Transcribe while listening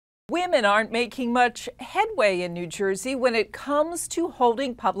Women aren't making much headway in New Jersey when it comes to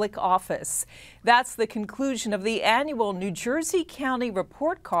holding public office. That's the conclusion of the annual New Jersey County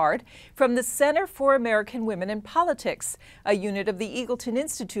Report Card from the Center for American Women in Politics, a unit of the Eagleton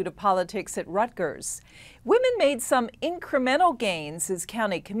Institute of Politics at Rutgers. Women made some incremental gains as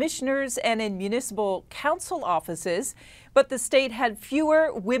county commissioners and in municipal council offices, but the state had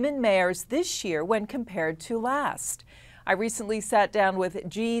fewer women mayors this year when compared to last. I recently sat down with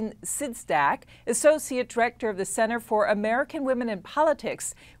Jean Sidsdak, Associate Director of the Center for American Women in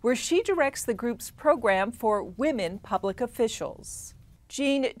Politics, where she directs the group's program for women public officials.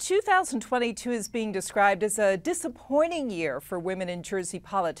 Jean, 2022 is being described as a disappointing year for women in Jersey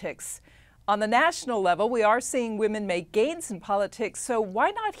politics. On the national level, we are seeing women make gains in politics, so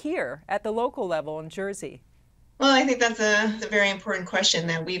why not here at the local level in Jersey? Well, I think that's a very important question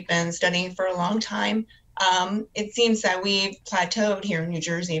that we've been studying for a long time. It seems that we've plateaued here in New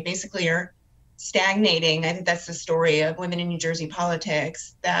Jersey, basically are stagnating. I think that's the story of women in New Jersey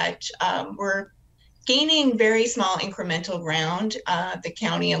politics, that we're gaining very small incremental ground at the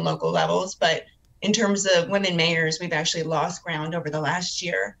county and local levels. But in terms of women mayors, we've actually lost ground over the last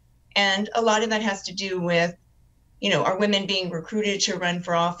year. And a lot of that has to do with, are women being recruited to run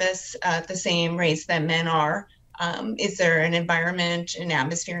for office at the same rates that men are? Is there an environment, an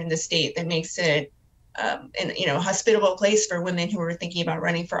atmosphere in the state that makes it a hospitable place for women who are thinking about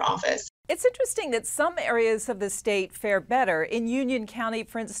running for office? It's interesting that some areas of the state fare better. In Union County,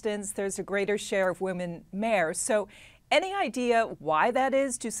 for instance, there's a greater share of women mayors. So any idea why that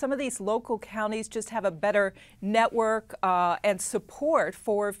is? Do some of these local counties just have a better network and support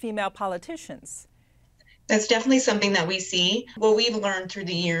for female politicians? That's definitely something that we see. What we've learned through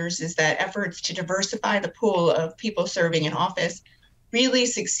the years is that efforts to diversify the pool of people serving in office really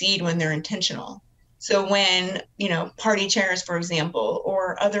succeed when they're intentional. So when, party chairs, for example,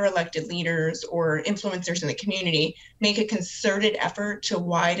 or other elected leaders or influencers in the community make a concerted effort to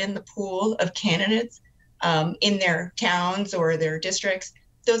widen the pool of candidates in their towns or their districts,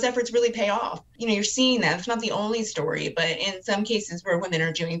 those efforts really pay off. You're seeing that. It's not the only story, but in some cases where women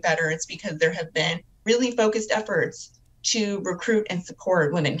are doing better, it's because there have been really focused efforts to recruit and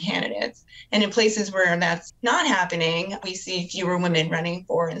support women candidates. And in places where that's not happening, we see fewer women running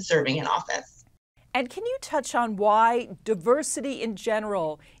for and serving in office. And can you touch on why diversity in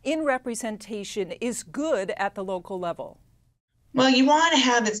general in representation is good at the local level? Well, you want to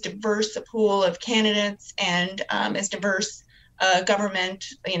have as diverse a pool of candidates and as diverse government,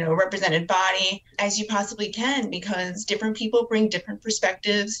 represented body as you possibly can, because different people bring different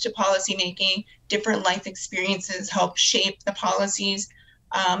perspectives to policymaking, different life experiences help shape the policies.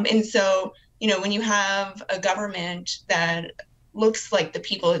 And so, when you have a government that looks like the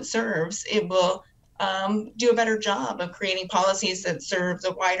people it serves, it will do a better job of creating policies that serve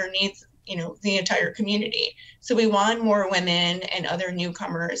the wider needs, the entire community. So we want more women and other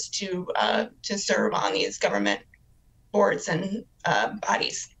newcomers to serve on these government boards and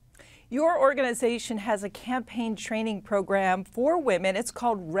bodies. Your organization has a campaign training program for women. It's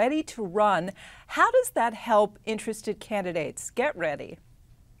called Ready to Run. How does that help interested candidates get ready?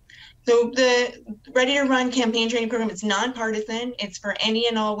 So the Ready to Run campaign training program is nonpartisan. It's for any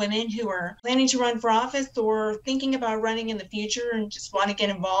and all women who are planning to run for office or thinking about running in the future and just want to get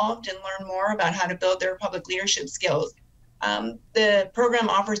involved and learn more about how to build their public leadership skills. The program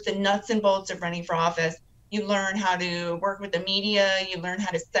offers the nuts and bolts of running for office. You learn how to work with the media. You learn how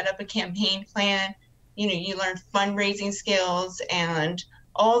to set up a campaign plan. You learn fundraising skills and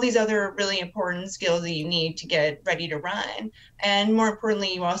all these other really important skills that you need to get ready to run. And more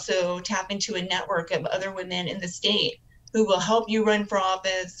importantly, you also tap into a network of other women in the state who will help you run for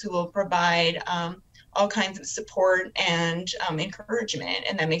office, who will provide all kinds of support and encouragement,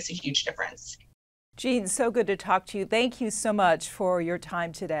 and that makes a huge difference. Jean, so good to talk to you. Thank you so much for your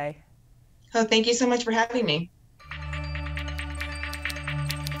time today. Oh, thank you so much for having me.